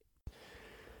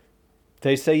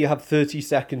They say you have 30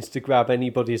 seconds to grab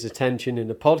anybody's attention in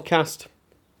a podcast.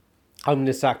 I'm going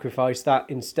to sacrifice that.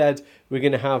 Instead, we're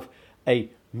going to have a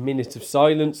minute of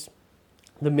silence.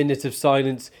 The minute of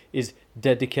silence is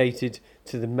dedicated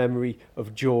to the memory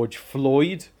of George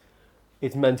Floyd.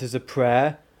 It's meant as a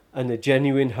prayer and a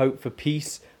genuine hope for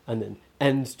peace and an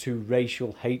end to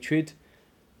racial hatred.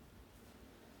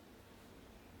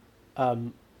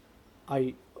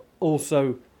 I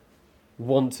also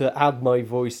want to add my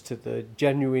voice to the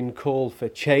genuine call for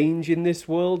change in this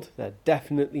world. There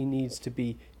definitely needs to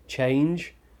be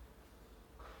change.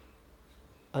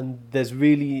 And there's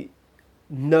really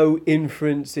no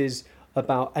inferences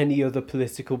about any other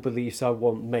political beliefs I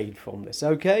want made from this,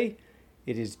 okay?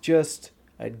 It is just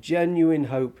a genuine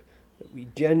hope that we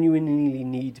genuinely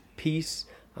need peace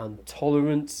and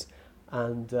tolerance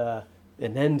and an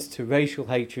end to racial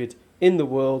hatred in the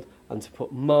world, and to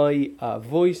put my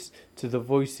voice to the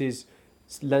voices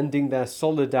lending their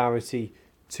solidarity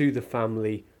to the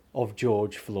family of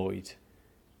George Floyd.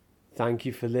 Thank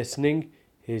you for listening.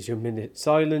 Here's your minute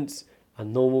silence,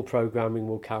 and normal programming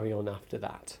will carry on after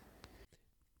that.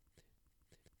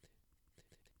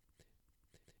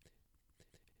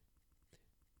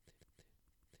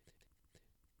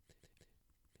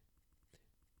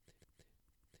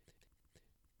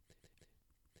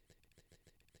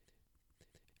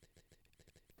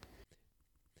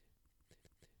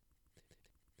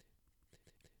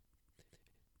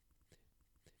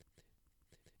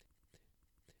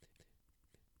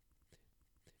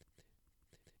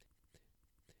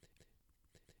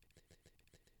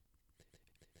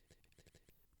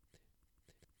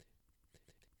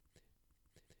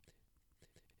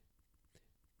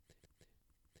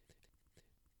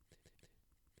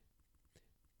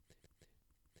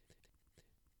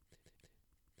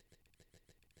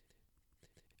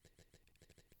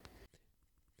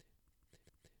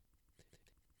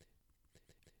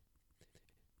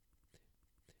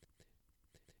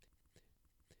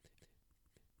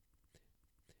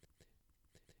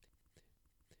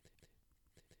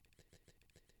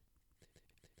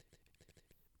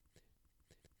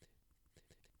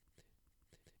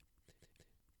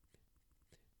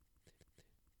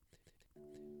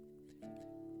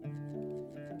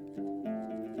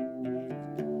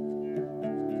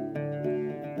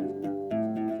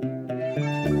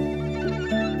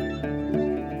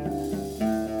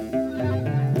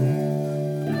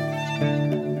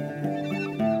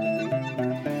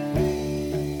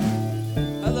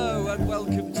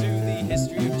 Welcome to the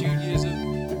History of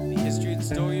Judaism, the history and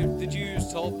story of the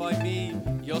Jews, told by me,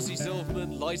 Yossi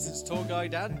Silverman, licensed tour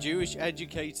guide and Jewish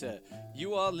educator.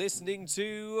 You are listening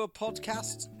to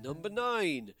podcast number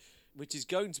 9, which is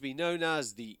going to be known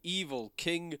as the Evil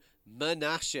King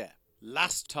Menashe.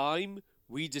 Last time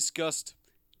we discussed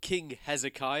King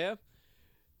Hezekiah.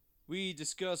 We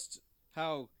discussed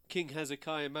how King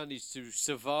Hezekiah managed to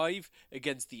survive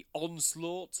against the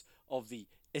onslaught of the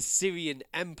Assyrian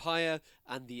Empire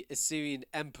and the Assyrian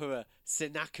Emperor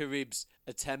Sennacherib's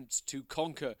attempt to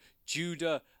conquer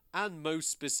Judah and most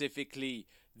specifically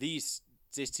the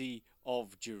city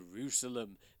of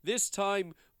Jerusalem. This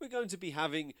time we're going to be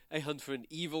having a hunt for an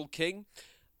evil king,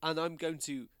 and I'm going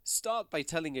to start by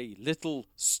telling a little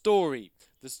story.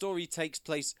 The story takes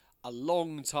place a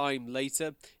long time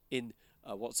later in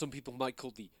what some people might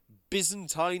call the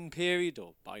Byzantine period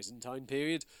or Byzantine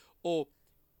period, or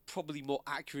probably more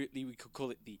accurately we could call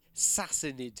it the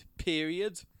Sassanid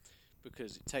period,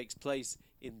 because it takes place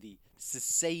in the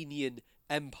Sasanian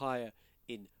Empire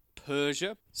in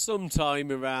Persia, sometime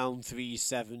around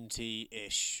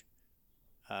 370-ish.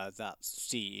 That's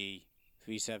CE,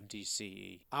 370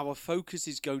 CE. Our focus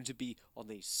is going to be on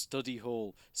a study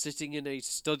hall. Sitting in a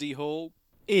study hall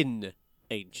in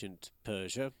ancient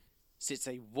Persia sits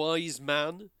a wise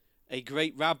man, a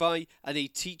great rabbi, and a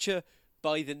teacher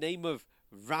by the name of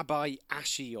Rabbi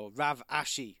Ashi, or Rav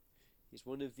Ashi. He's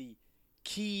one of the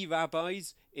key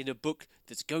rabbis in a book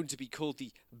that's going to be called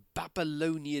the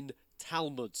Babylonian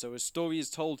Talmud. So a story is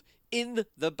told in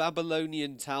the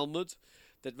Babylonian Talmud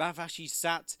that Rav Ashi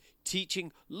sat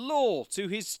teaching law to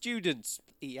his students.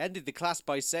 He ended the class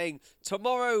by saying,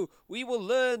 "Tomorrow we will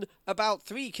learn about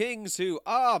 3 kings who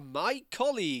are my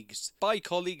colleagues." By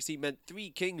colleagues he meant 3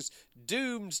 kings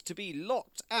doomed to be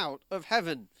locked out of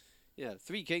heaven. Yeah,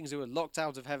 3 kings who were locked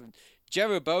out of heaven.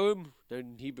 Jeroboam,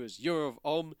 known in Hebrew as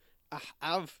Yerovam,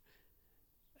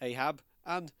 Ahab,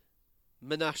 and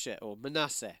Menashe, or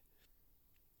Manasseh.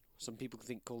 Some people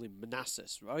call him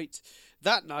Manassas, right?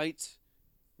 That night,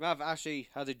 Rav Ashi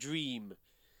had a dream,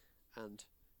 and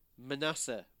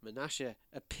Menashe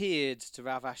appeared to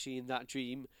Rav Ashi in that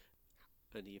dream,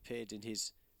 and he appeared in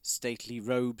his stately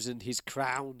robes and his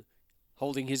crown,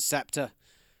 holding his scepter,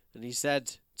 and he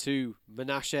said to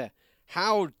Menashe,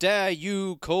 "How dare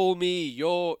you call me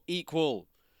your equal?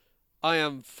 I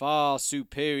am far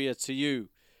superior to you."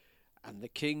 And the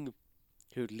king,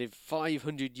 who had lived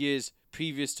 500 years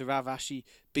previous to Rav Ashi,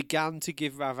 began to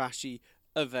give Rav Ashi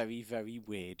a very, very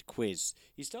weird quiz.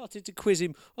 He started to quiz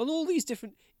him on all these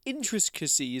different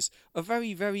intricacies of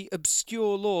very, very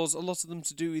obscure laws, a lot of them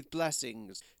to do with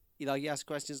blessings. He asked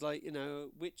questions like,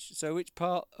 which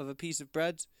part of a piece of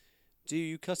bread do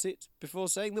you cut it before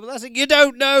saying the blessing? You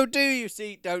don't know, do you?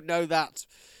 See, don't know that.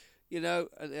 And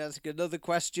ask another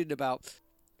question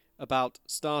about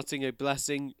starting a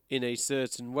blessing in a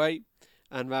certain way,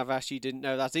 and Rav Ashi didn't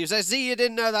know that. He said, "See, you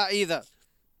didn't know that either."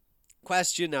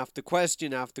 Question after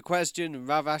question after question, and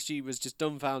Rav Ashi was just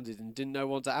dumbfounded and didn't know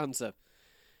what to answer.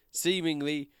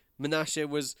 Seemingly, Menashe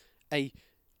was a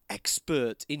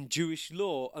expert in Jewish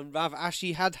law, and Rav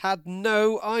Ashi had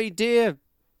no idea.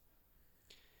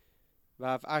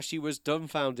 Rav Ashi was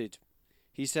dumbfounded.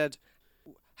 He said,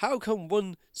 "How come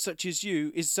one such as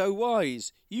you is so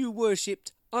wise? You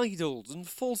worshipped idols and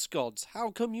false gods.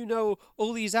 How come you know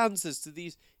all these answers to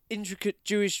these intricate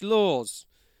Jewish laws?"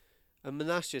 And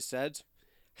Menashe said,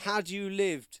 "Had you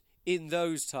lived in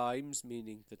those times,"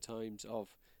 meaning the times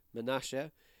of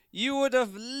Menashe, "you would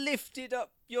have lifted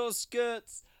up your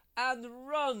skirts and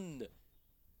run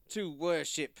to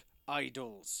worship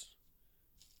idols."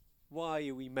 Why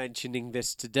are we mentioning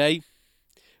this today?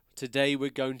 Today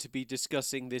we're going to be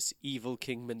discussing this evil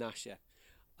King Menashe.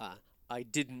 I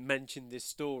didn't mention this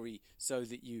story so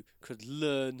that you could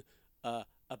learn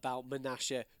about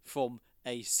Menashe from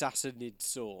a Sassanid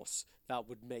source. That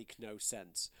would make no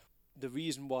sense. The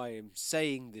reason why I'm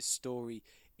saying this story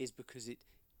is because it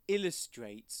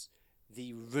illustrates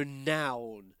the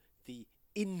renown, the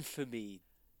infamy,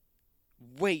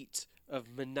 weight of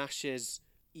Menashe's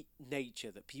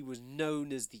nature, that he was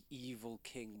known as the evil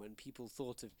king. When people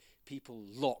thought of people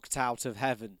locked out of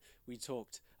heaven, we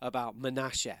talked about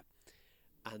Menashe.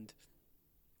 And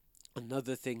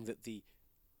another thing that the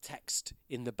text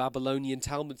in the Babylonian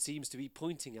Talmud seems to be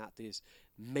pointing at is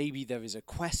maybe there is a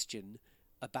question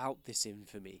about this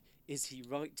infamy. Is he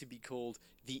right to be called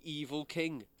the evil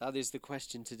king? That is the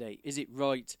question today. Is it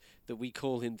right that we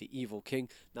call him the evil king?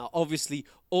 Now, obviously,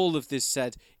 all of this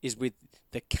said is with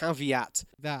the caveat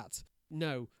that,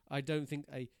 no, I don't think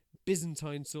a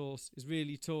Byzantine source is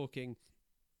really talking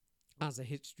as a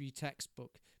history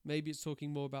textbook. Maybe it's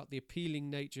talking more about the appealing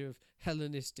nature of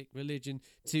Hellenistic religion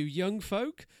to young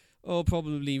folk, or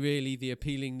probably really the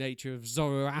appealing nature of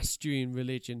Zoroastrian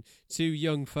religion to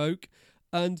young folk,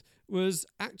 and was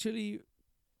actually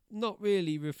not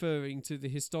really referring to the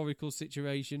historical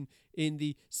situation in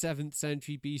the 7th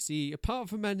century BCE. Apart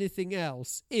from anything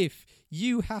else, if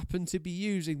you happen to be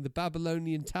using the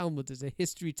Babylonian Talmud as a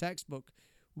history textbook,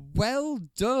 well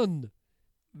done.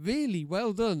 Really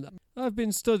well done. I've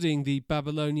been studying the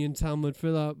Babylonian Talmud for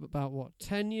about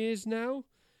 10 years now.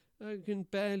 I can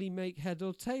barely make head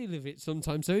or tail of it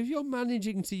sometimes. So if you're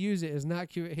managing to use it as an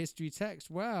accurate history text,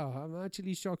 wow, I'm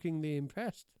actually shockingly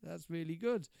impressed. That's really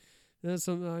good. That's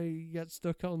something I get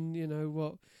stuck on,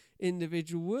 what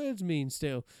individual words mean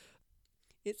still.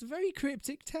 It's a very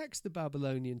cryptic text, the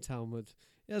Babylonian Talmud.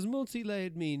 It has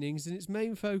multi-layered meanings, and its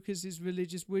main focus is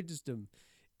religious wisdom.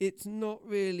 It's not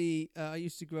really... I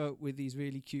used to grow up with these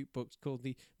really cute books called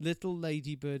the Little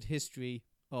Ladybird History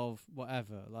of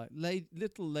whatever, like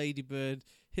Little Ladybird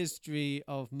History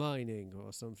of Mining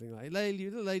or something like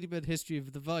Little Ladybird History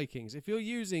of the Vikings. If you're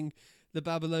using the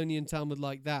Babylonian Talmud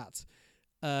like that,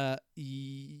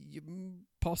 you're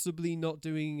possibly not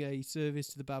doing a service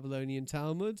to the Babylonian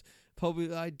Talmud.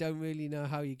 Probably, I don't really know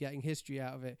how you're getting history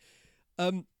out of it.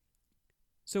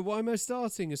 So why am I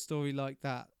starting a story like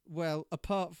that? Well,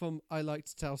 apart from I like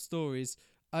to tell stories,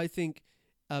 I think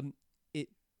it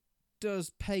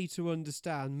does pay to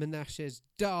understand Menashe's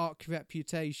dark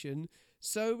reputation,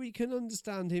 so we can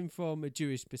understand him from a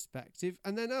Jewish perspective,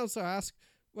 and then also ask,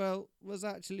 well, was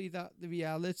actually that the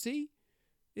reality?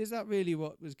 Is that really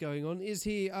what was going on? Is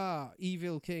he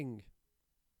evil king?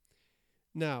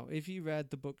 Now, if you read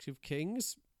the Books of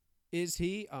Kings, is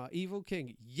he evil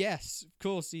king? Yes, of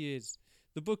course he is.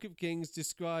 The Book of Kings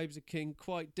describes a king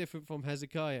quite different from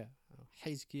Hezekiah.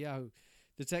 Hezekiah.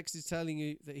 The text is telling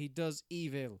you that he does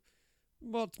evil.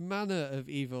 What manner of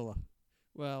evil?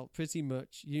 Well, pretty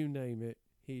much, you name it,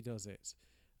 he does it.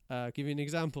 Give you an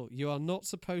example. You are not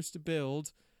supposed to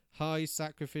build high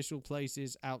sacrificial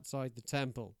places outside the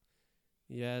temple.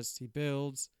 Yes, he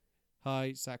builds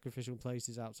high sacrificial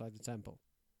places outside the temple.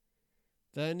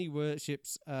 Then he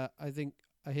worships, I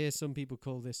hear some people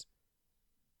call this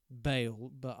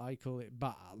Baal, but I call it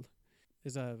Baal.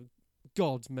 There's a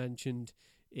god mentioned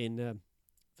in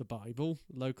the Bible,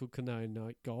 local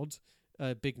Canaanite god.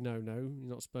 Big no-no. You're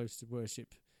not supposed to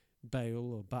worship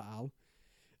Baal or Baal.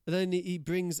 And then he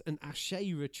brings an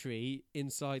Asherah tree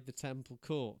inside the temple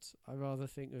court. I rather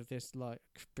think of this like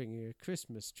bringing a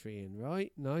Christmas tree in,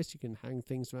 right? Nice, you can hang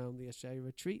things around the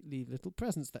Asherah tree, leave little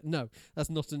presents there. No, that's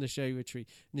not an Asherah tree.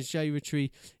 An Asherah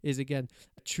tree is, again,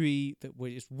 a tree that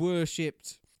is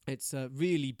worshipped. It's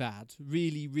really bad,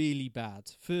 really, really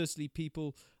bad. Firstly,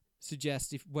 people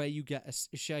suggest if where you get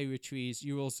Asherah trees,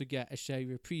 you also get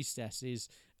Asherah priestesses,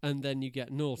 and then you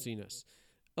get naughtiness.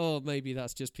 Or maybe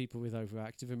that's just people with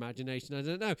overactive imagination. I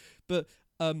don't know. But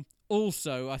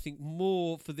also, I think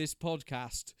more for this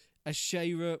podcast,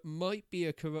 Asherah might be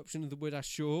a corruption of the word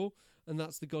Ashur, and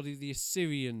that's the god of the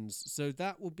Assyrians. So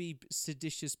that will be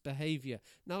seditious behaviour.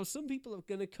 Now, some people are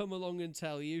going to come along and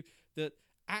tell you that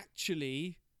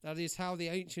actually that is how the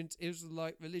ancient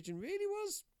Israelite religion really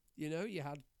was. You know, you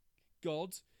had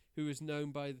God, who is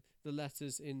known by the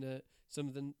letters in some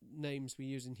of the names we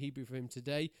use in Hebrew for him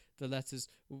today, the letters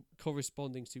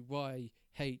corresponding to Y,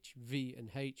 H, V and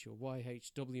H, or Y,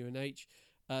 H, W and H.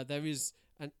 There is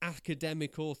an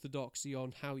academic orthodoxy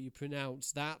on how you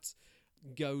pronounce that.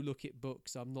 Go look at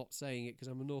books. I'm not saying it because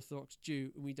I'm an Orthodox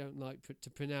Jew and we don't like to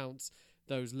pronounce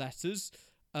those letters.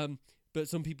 But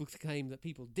some people claim that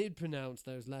people did pronounce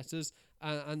those letters,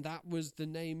 and that was the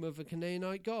name of a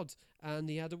Canaanite god. And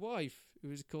he had a wife who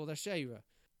was called Asherah.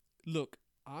 Look,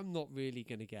 I'm not really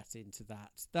going to get into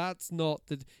that. That's not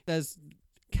the... There's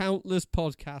countless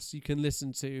podcasts you can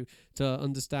listen to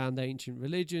understand ancient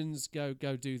religions. Go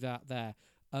do that there.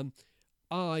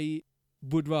 I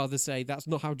would rather say that's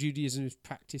not how Judaism is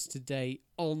practiced today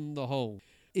on the whole.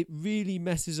 It really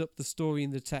messes up the story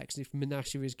in the text if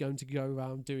Menashe is going to go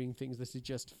around doing things that are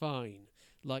just fine.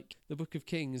 Like, the Book of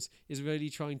Kings is really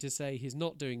trying to say he's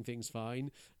not doing things fine,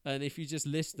 and if you just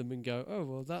list them and go, oh,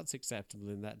 well, that's acceptable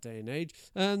in that day and age,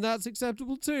 and that's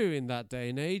acceptable too in that day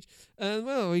and age, and,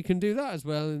 well, we can do that as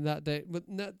well in that day, but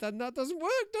that doesn't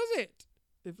work, does it?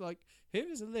 If, like, here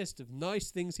is a list of nice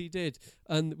things he did,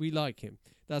 and we like him.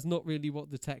 That's not really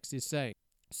what the text is saying.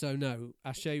 So, no,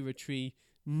 Asherah tree...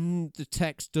 the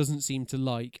text doesn't seem to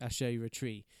like Asherah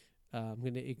tree. I'm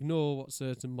going to ignore what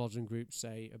certain modern groups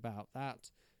say about that.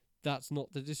 That's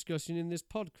not the discussion in this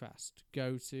podcast.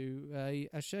 Go to a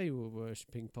Asherah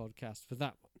worshipping podcast for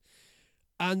that one.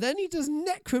 And then he does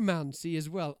necromancy as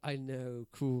well. I know,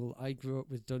 cool. I grew up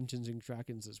with Dungeons and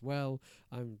Dragons as well.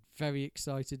 I'm very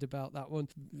excited about that one.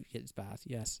 It's bad,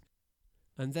 yes.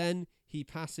 And then he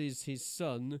passes his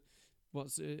son,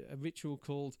 what's a ritual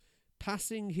called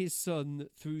passing his son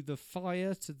through the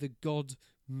fire to the god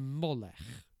Molech.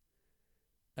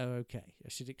 Oh, okay, I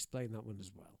should explain that one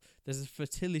as well. There's a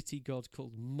fertility god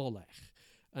called Molech,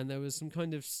 and there was some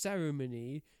kind of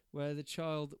ceremony where the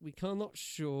child, we are not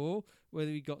sure whether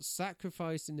he got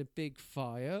sacrificed in a big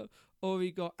fire or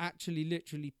he got actually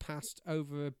literally passed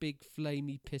over a big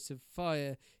flamey pit of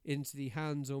fire into the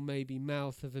hands or maybe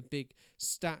mouth of a big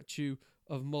statue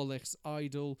of Molech's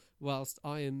idol, whilst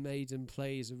Iron Maiden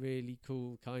plays a really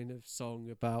cool kind of song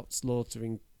about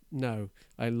slaughtering. No,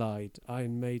 I lied.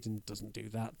 Iron Maiden doesn't do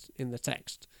that in the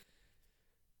text.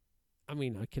 I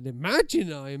mean, I can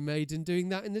imagine Iron Maiden doing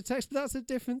that in the text, but that's a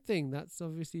different thing. That's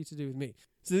obviously to do with me.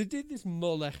 So they did this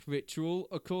Molech ritual,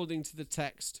 according to the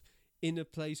text, in a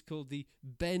place called the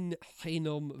Ben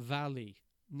Hinnom Valley.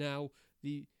 Now,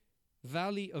 the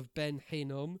Valley of Ben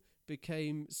Hinnom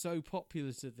became so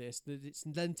popular to this that it's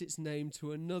lent its name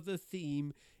to another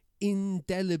theme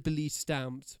indelibly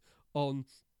stamped on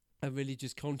a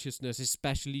religious consciousness,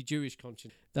 especially Jewish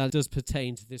consciousness, that does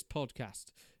pertain to this podcast.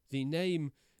 The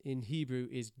name in Hebrew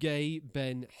is Gay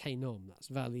Ben Hinnom. That's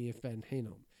Valley of Ben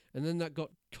Hinnom. And then that got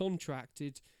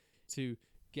contracted to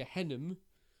Gehenna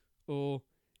or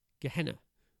Gehenna,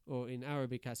 or in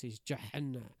Arabic as is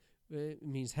Gehenna. It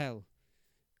means hell.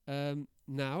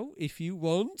 Now, if you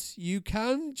want, you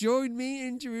can join me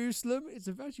in Jerusalem. It's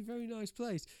actually a very nice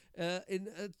place. In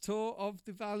a tour of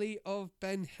the Valley of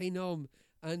Ben Hinnom.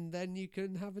 And then you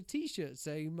can have a t-shirt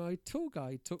saying my tour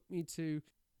guide took me to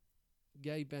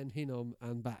Gay Ben Hinnom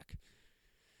and back.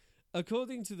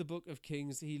 According to the Book of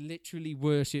Kings, he literally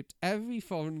worshipped every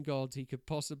foreign god he could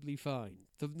possibly find.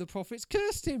 The prophets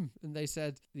cursed him, and they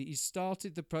said that he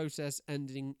started the process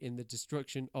ending in the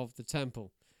destruction of the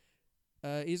temple.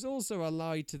 He's also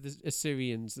allied to the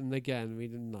Assyrians, and again, we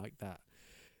didn't like that.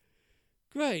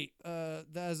 Great,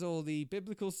 there's all the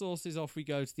biblical sources. Off we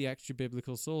go to the extra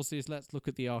biblical sources. Let's look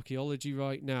at the archaeology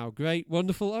right now. Great,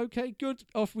 wonderful, okay, good,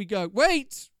 off we go.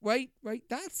 Wait,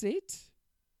 that's it.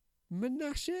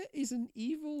 Menashe is an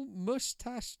evil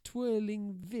mustache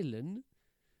twirling villain.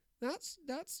 That's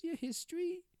your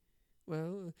history.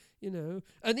 Well,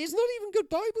 and it's not even good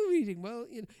Bible reading. Well,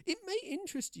 it may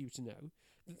interest you to know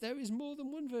that there is more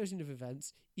than one version of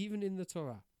events, even in the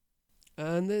Torah.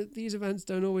 And these events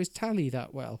don't always tally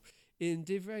that well. In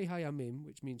Divrei Hayamim,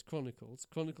 which means Chronicles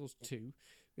 2,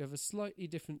 we have a slightly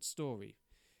different story.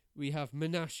 We have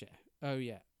Menashe. Oh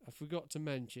yeah, I forgot to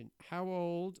mention, how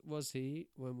old was he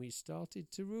when we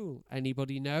started to rule?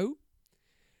 Anybody know?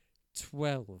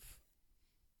 12.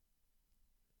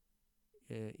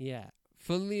 Yeah.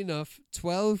 Funnily enough,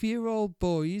 12-year-old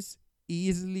boys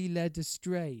easily led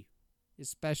astray,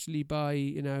 especially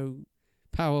by,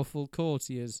 powerful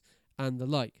courtiers and the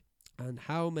like. And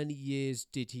how many years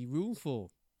did he rule for?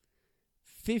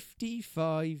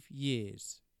 55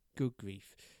 years. Good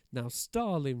grief. Now,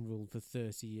 Stalin ruled for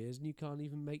 30 years, and you can't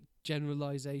even make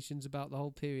generalizations about the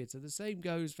whole period. So the same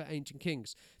goes for ancient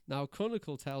kings. Now,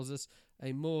 Chronicle tells us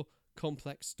a more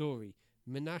complex story.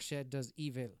 Menashe does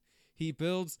evil. He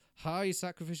builds high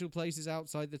sacrificial places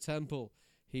outside the temple.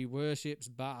 He worships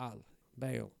Baal.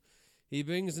 He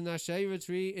brings an Asherah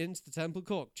tree into the temple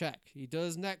court. Check. He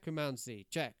does necromancy.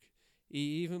 Check. He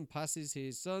even passes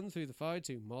his son through the fire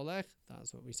to Molech.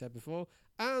 That's what we said before.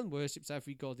 And worships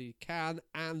every god he can.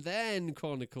 And then,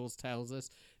 Chronicles tells us,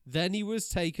 then he was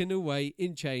taken away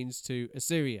in chains to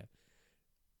Assyria.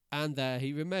 And there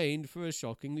he remained for a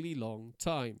shockingly long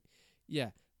time.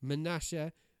 Yeah,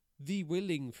 Menashe, the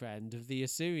willing friend of the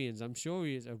Assyrians. I'm sure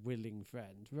he is a willing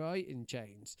friend, right? In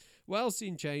chains. Whilst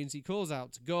in chains, he calls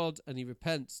out to God and he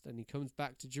repents. Then he comes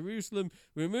back to Jerusalem,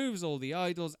 removes all the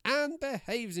idols and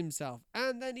behaves himself.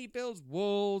 And then he builds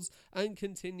walls and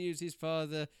continues his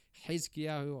father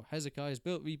Hezekiah's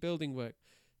rebuilding work.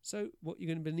 So what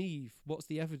you're going to believe? What's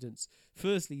the evidence?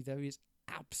 Firstly, there is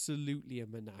absolutely a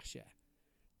Menashe.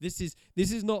 This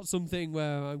is not something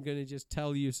where I'm going to just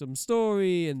tell you some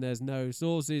story and there's no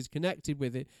sources connected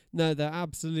with it. No, there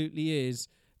absolutely is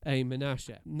a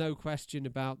Menashe. No question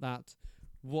about that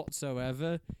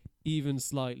whatsoever, even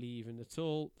slightly, even at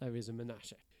all. There is a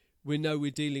Menashe. We know we're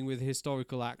dealing with a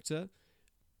historical actor.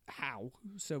 How?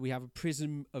 So we have a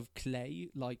prism of clay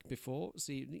like before.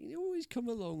 See, you always come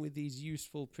along with these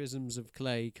useful prisms of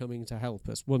clay coming to help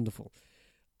us. Wonderful.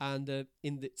 And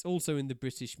it's also in the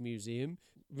British Museum,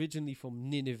 originally from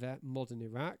Nineveh, modern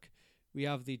Iraq. We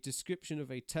have the description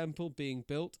of a temple being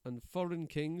built and foreign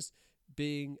kings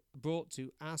being brought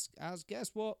to ask as,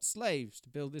 guess what, slaves to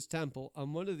build this temple.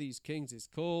 And one of these kings is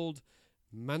called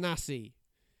Menashe.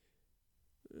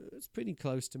 It's pretty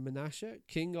close to Menashe,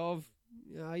 king of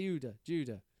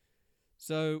Judah.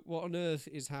 So what on earth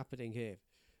is happening here?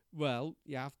 Well,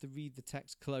 you have to read the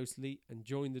text closely and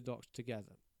join the dots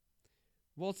together.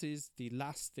 What is the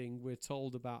last thing we're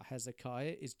told about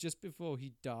Hezekiah is just before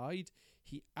he died,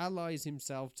 he allies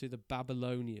himself to the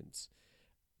Babylonians.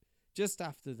 Just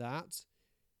after that,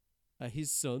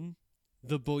 his son,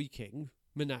 the boy king,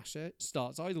 Menashe,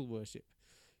 starts idol worship.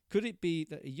 Could it be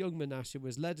that a young Menashe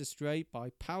was led astray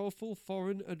by powerful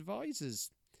foreign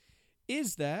advisors?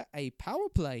 Is there a power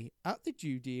play at the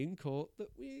Judean court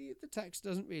that the text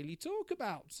doesn't really talk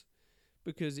about?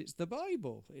 Because it's the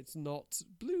Bible, it's not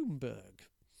Bloomberg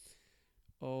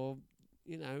or,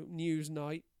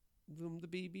 Newsnight from the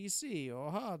BBC or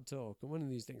Hard Talk or one of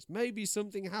these things. Maybe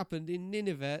something happened in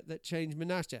Nineveh that changed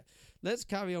Menashe. Let's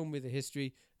carry on with the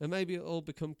history and maybe it'll all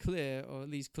become clear, or at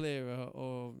least clearer,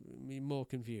 or more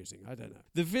confusing. I don't know.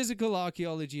 The physical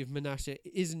archaeology of Menashe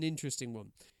is an interesting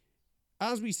one.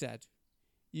 As we said,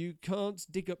 you can't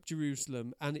dig up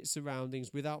Jerusalem and its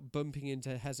surroundings without bumping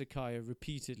into Hezekiah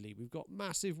repeatedly. We've got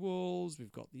massive walls,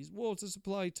 we've got these water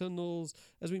supply tunnels,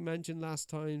 as we mentioned last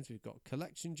time, we've got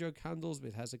collection jug handles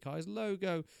with Hezekiah's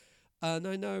logo, and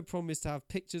I know I promised to have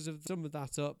pictures of some of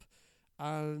that up,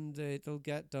 and it'll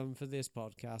get done for this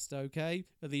podcast, okay?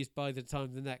 At least by the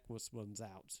time the next one's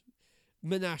out.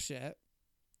 Menashe,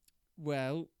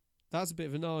 well, that's a bit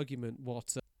of an argument,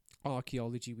 what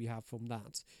archaeology we have from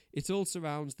that. It all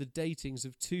surrounds the datings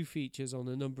of two features on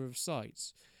a number of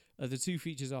sites. The two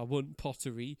features are 1,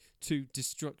 pottery, 2,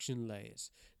 destruction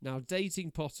layers. Now,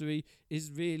 dating pottery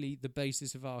is really the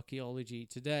basis of archaeology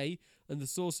today and the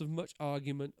source of much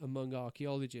argument among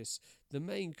archaeologists. The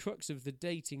main crux of the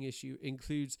dating issue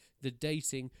includes the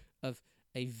dating of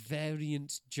a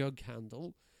variant jug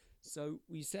handle. So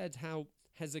we said how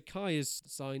Hezekiah's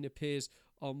sign appears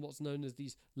on what's known as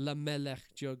these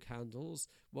Lamelech jug handles,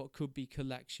 what could be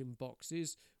collection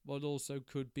boxes, what also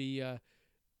could be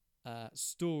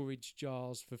storage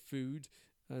jars for food,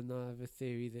 and I have a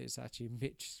theory that it's actually a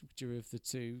mixture of the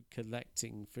two,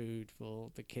 collecting food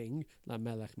for the king.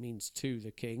 Lamelech means to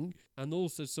the king. And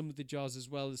also some of the jars, as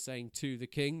well as saying to the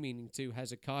king, meaning to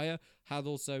Hezekiah, had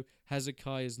also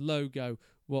Hezekiah's logo,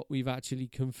 what we've actually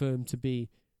confirmed to be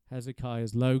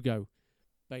Hezekiah's logo,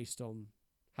 based on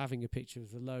having a picture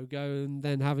of the logo and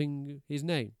then having his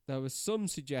name. There were some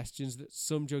suggestions that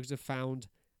some jugs are found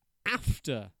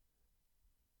after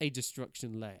a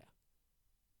destruction layer.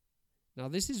 Now,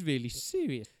 this is really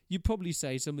serious. You'd probably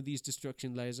say some of these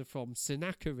destruction layers are from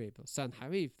Sennacherib or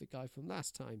Sanherib, the guy from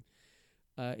last time.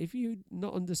 If you're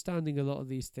not understanding a lot of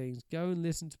these things, go and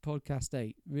listen to podcast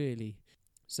 8, really.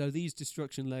 So these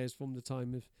destruction layers from the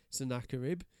time of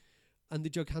Sennacherib, and the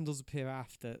jug handles appear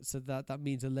after, so that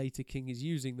means a later king is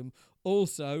using them.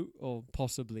 Also, or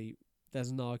possibly,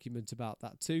 there's an argument about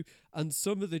that too, and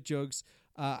some of the jugs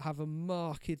have a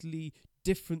markedly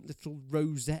different little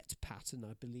rosette pattern,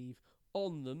 I believe,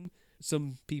 on them.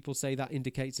 Some people say that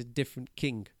indicates a different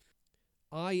king.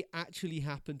 I actually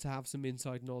happen to have some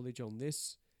inside knowledge on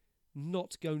this.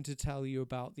 Not going to tell you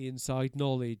about the inside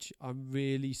knowledge. I'm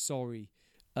really sorry.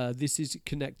 This is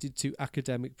connected to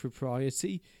academic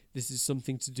propriety. This is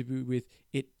something to do with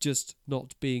it just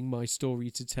not being my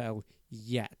story to tell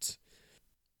yet.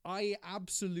 I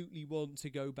absolutely want to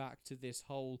go back to this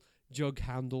whole jug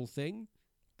handle thing.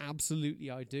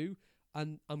 Absolutely I do.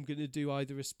 And I'm going to do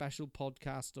either a special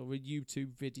podcast or a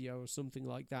YouTube video or something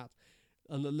like that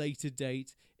on a later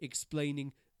date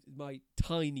explaining my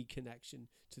tiny connection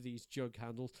to these jug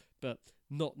handles, but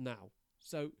not now.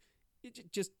 So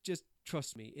just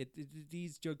trust me,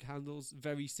 these jug handles,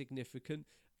 very significant.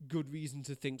 Good reason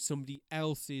to think somebody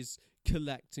else is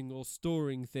collecting or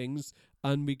storing things,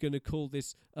 and we're going to call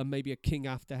this maybe a king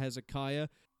after Hezekiah.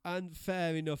 And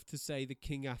fair enough to say the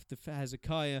king after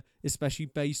Hezekiah, especially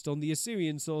based on the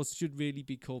Assyrian source, should really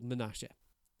be called Menashe.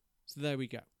 So there we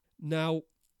go. Now,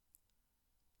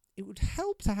 it would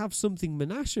help to have something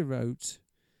Menashe wrote.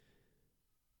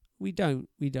 We don't,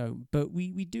 but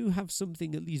we do have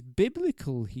something at least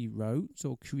biblical he wrote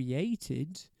or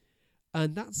created,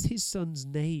 and that's his son's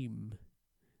name.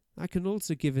 That can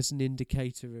also give us an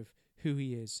indicator of who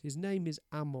he is. His name is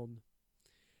Ammon.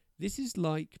 This is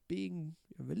like being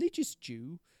a religious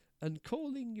Jew and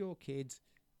calling your kid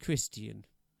Christian.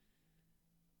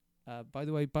 By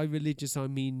the way, by religious I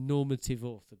mean normative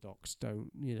Orthodox.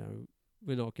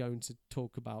 We're not going to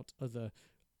talk about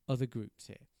other groups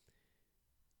here.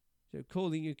 So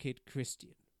calling your kid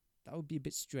Christian, that would be a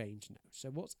bit strange now. So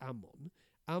what's Ammon?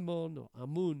 Ammon or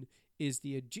Amun is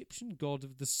the Egyptian god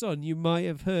of the sun. You might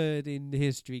have heard in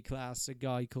history class a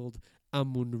guy called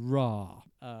Amun-Ra,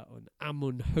 or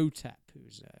Amun-Hotep,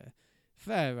 who's a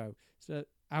pharaoh. So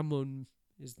Amun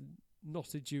is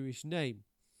not a Jewish name.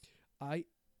 I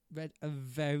read a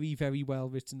very, very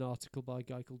well-written article by a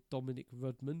guy called Dominic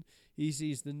Rudman. He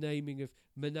sees the naming of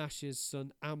Menashe's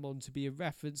son Ammon to be a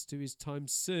reference to his time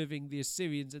serving the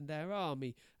Assyrians and their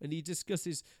army, and he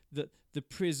discusses that the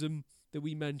prism that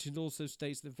we mentioned also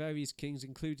states that various kings,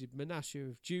 included Menashe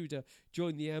of Judah,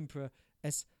 joined the emperor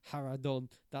Esarhaddon,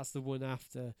 that's the one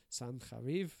after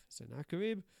Sennacherib,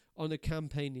 on a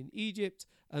campaign in Egypt,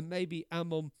 and maybe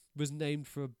Ammon was named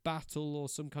for a battle or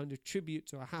some kind of tribute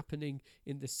to a happening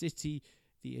in the city,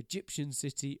 the Egyptian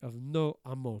city of No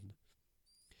Ammon.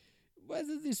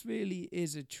 Whether this really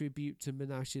is a tribute to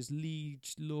Menashe's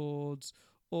liege lords,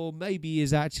 or maybe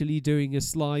is actually doing a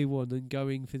sly one and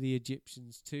going for the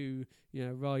Egyptians too,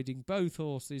 riding both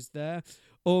horses there,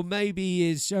 or maybe he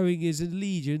is showing his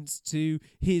allegiance to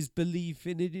his belief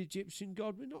in an Egyptian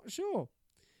god, we're not sure.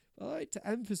 I like to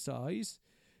emphasise,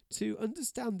 to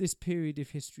understand this period of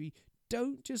history,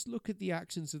 don't just look at the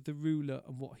actions of the ruler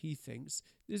and what he thinks.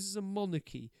 This is a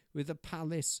monarchy with a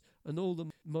palace, and all the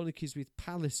monarchies with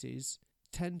palaces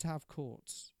tend to have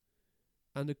courts.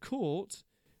 And a court,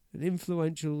 an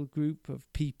influential group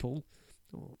of people,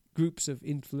 or groups of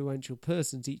influential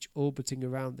persons, each orbiting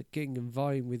around the king and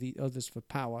vying with the others for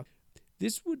power.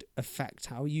 This would affect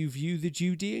how you view the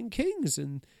Judean kings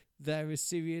and their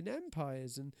Assyrian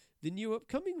empires and the new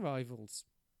upcoming rivals.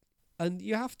 And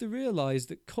you have to realise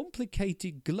that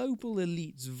complicated global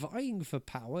elites vying for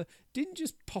power didn't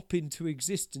just pop into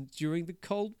existence during the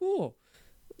Cold War.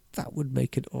 That would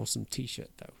make an awesome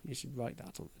t-shirt though. You should write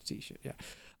that on the t-shirt, yeah.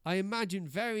 I imagine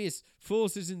various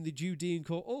forces in the Judean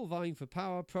court all vying for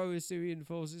power, pro-Assyrian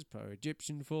forces,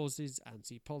 pro-Egyptian forces,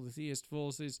 anti-polytheist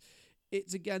forces.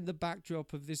 It's again the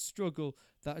backdrop of this struggle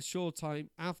that a short time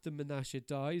after Menashe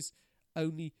dies,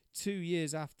 only 2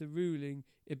 years after ruling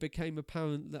it became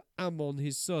apparent that Ammon,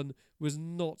 his son, was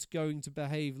not going to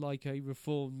behave like a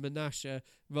reformed Menashe,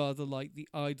 rather like the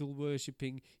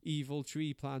idol-worshipping, evil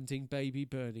tree-planting,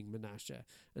 baby-burning Menashe.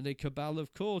 And a cabal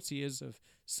of courtiers of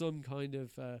some kind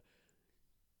of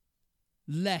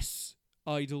less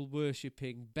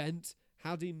idol-worshipping bent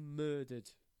had him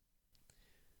murdered.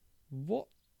 What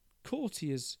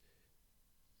courtiers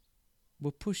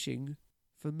were pushing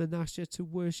for Menashe to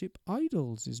worship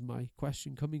idols, is my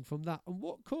question coming from that. And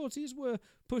what courtiers were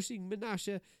pushing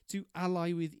Menashe to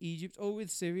ally with Egypt or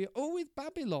with Syria or with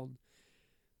Babylon?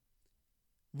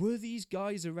 Were these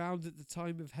guys around at the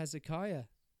time of Hezekiah?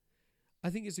 I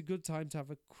think it's a good time to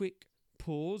have a quick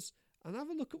pause and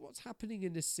have a look at what's happening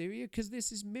in Assyria, because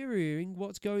this is mirroring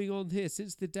what's going on here.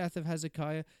 Since the death of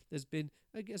Hezekiah, there's been,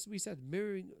 I guess we said,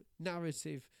 mirroring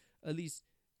narrative, at least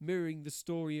mirroring the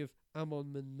story of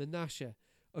Ammon and Menashe.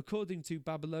 According to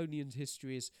Babylonian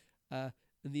histories, and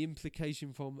the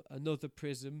implication from another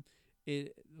prism,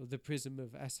 the prism of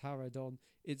Esarhaddon,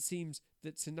 it seems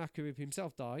that Sennacherib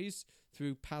himself dies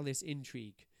through palace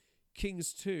intrigue.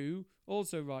 Kings 2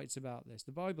 also writes about this.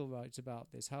 The Bible writes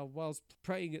about this, how whilst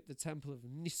praying at the temple of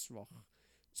Nisroch,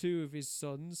 two of his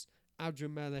sons,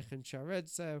 Adramelech and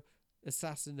Sharezer,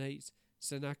 assassinate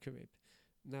Sennacherib.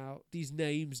 Now, these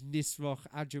names, Nisroch,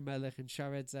 Adramelech and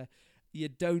Sharezer, you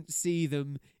don't see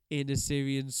them in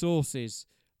Assyrian sources.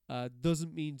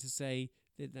 Doesn't mean to say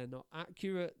that they're not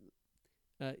accurate.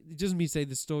 It doesn't mean to say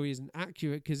the story isn't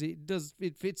accurate, because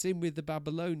it fits in with the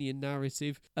Babylonian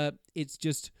narrative. It's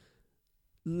just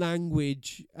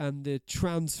language and the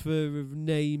transfer of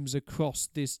names across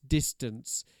this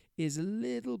distance is a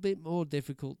little bit more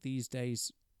difficult these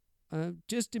days.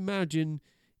 Just imagine,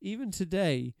 even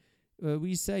today,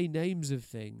 we say names of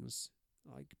things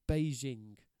like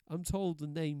Beijing. I'm told the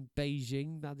name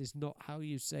Beijing, that is not how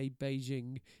you say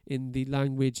Beijing in the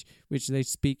language which they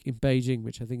speak in Beijing,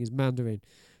 which I think is Mandarin.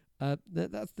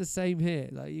 That's the same here.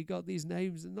 Like, you got these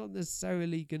names, they're not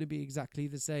necessarily going to be exactly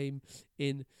the same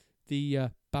in the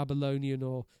Babylonian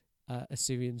or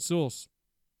Assyrian source.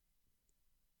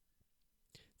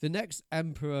 The next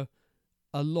emperor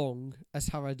along,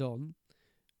 Esarhaddon,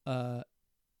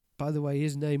 by the way,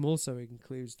 his name also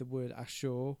includes the word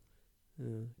Ashur,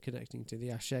 connecting to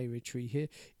the Asherah tree here.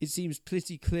 It seems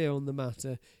pretty clear on the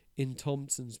matter in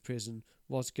Thompson's prison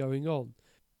what's going on.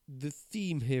 The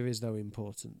theme here is, though,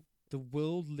 important. The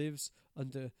world lives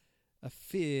under a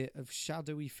fear of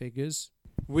shadowy figures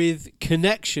with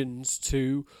connections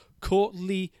to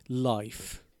courtly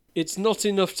life. It's not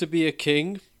enough to be a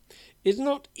king. It's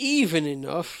not even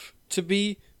enough to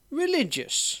be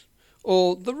religious,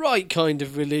 or the right kind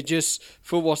of religious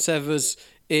for whatever's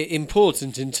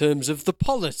important in terms of the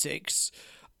politics.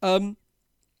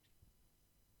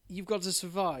 You've got to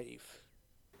survive.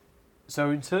 So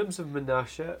in terms of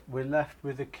Menashe, we're left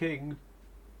with a king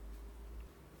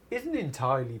isn't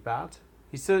entirely bad.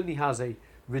 He certainly has a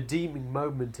redeeming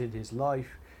moment in his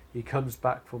life. He comes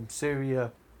back from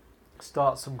Syria,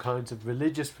 starts some kinds of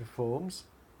religious reforms.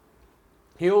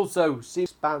 He also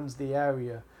expands the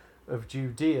area of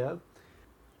Judea.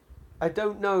 I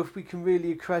don't know if we can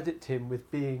really accredit him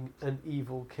with being an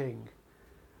evil king.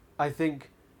 I think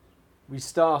we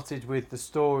started with the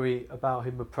story about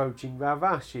him approaching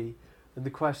Ravashi, and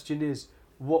the question is,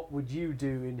 what would you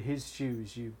do in his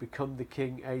shoes? You become the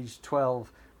king aged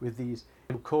 12 with these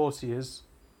courtiers.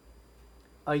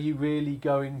 Are you really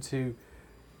going to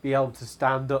be able to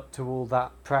stand up to all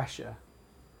that pressure?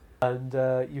 And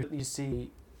you see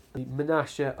the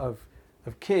Menashe of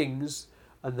kings,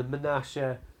 and the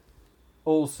Menashe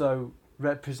also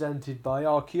represented by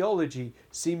archaeology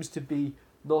seems to be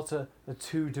not a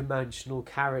two-dimensional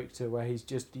character where he's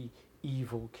just the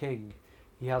evil king.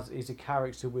 He's a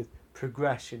character with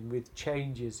progression, with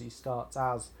changes. He starts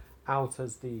out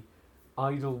as the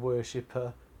idol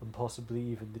worshipper and possibly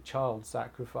even the child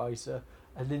sacrificer,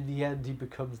 and in the end he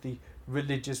becomes the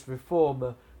religious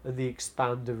reformer and the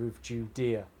expander of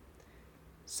Judea.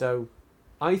 So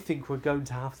I think we're going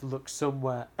to have to look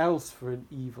somewhere else for an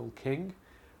evil king,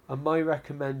 and my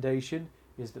recommendation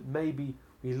is that maybe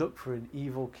we look for an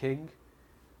evil king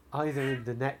either in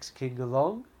the next king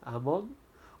along, Ammon,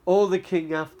 or the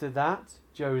king after that,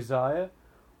 Josiah,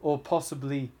 or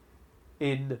possibly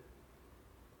in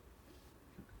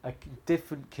a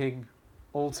different king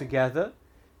altogether.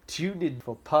 Tune in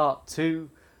for part 2,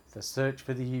 The Search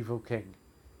for the Evil King,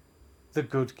 the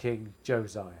good king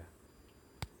Josiah.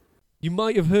 You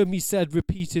might have heard me said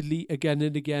repeatedly again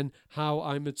and again how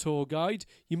I'm a tour guide.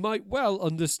 You might well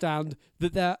understand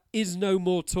that there is no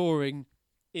more touring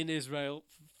in Israel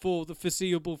for the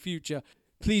foreseeable future.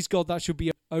 Please God, that should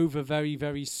be over very,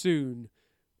 very soon.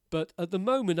 But at the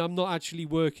moment, I'm not actually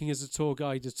working as a tour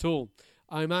guide at all.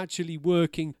 I'm actually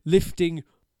working lifting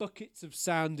buckets of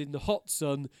sand in the hot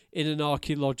sun in an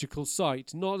archaeological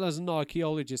site. Not as an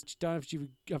archaeologist. I don't actually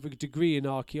have a degree in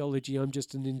archaeology. I'm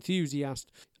just an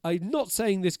enthusiast. I'm not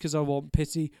saying this because I want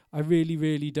pity. I really,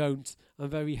 really don't. I'm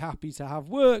very happy to have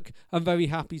work. I'm very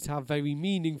happy to have very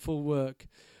meaningful work.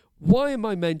 Why am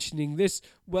I mentioning this?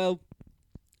 Well,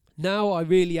 now I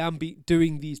really am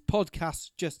doing these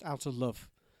podcasts just out of love.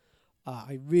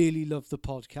 I really love the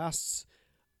podcasts.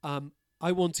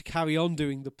 I want to carry on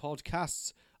doing the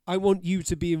podcasts. I want you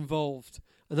to be involved.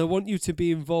 And I want you to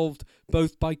be involved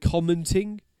both by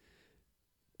commenting.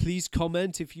 Please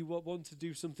comment if you want to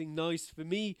do something nice for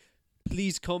me.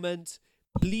 Please comment.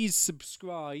 Please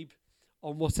subscribe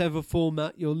on whatever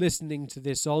format you're listening to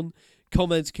this on.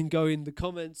 Comments can go in the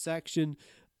comment section.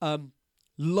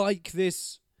 Like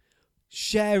this.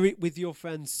 Share it with your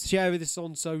friends. Share this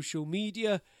on social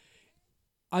media.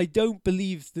 I don't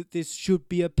believe that this should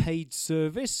be a paid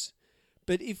service,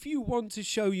 but if you want to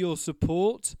show your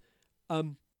support,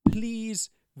 please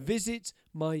visit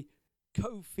my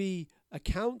Ko-fi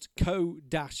account,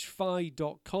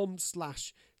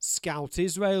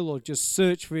 ko-fi.com/scoutisrael, or just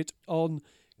search for it on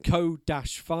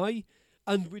ko-fi.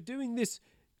 And we're doing this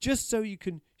just so you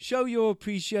can show your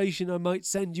appreciation. I might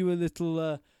send you a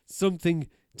little something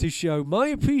to show my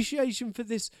appreciation for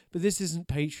this, but this isn't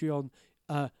Patreon.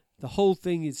 The whole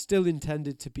thing is still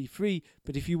intended to be free,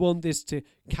 but if you want this to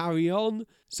carry on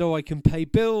so I can pay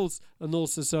bills, and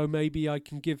also so maybe I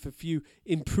can give a few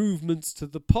improvements to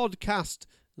the podcast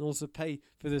and also pay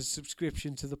for the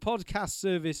subscription to the podcast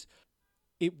service,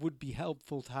 it would be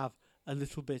helpful to have a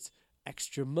little bit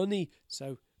extra money.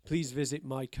 So please visit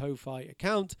my Ko-fi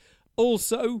account.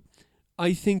 Also,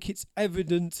 I think it's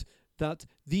evident that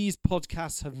these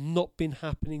podcasts have not been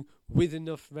happening with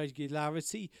enough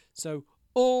regularity. So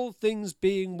all things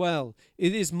being well,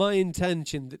 it is my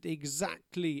intention that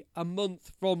exactly a month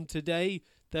from today,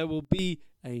 there will be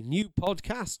a new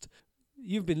podcast.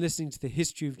 You've been listening to the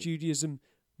History of Judaism.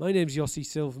 My name's Yossi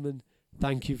Silverman.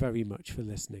 Thank you very much for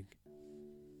listening.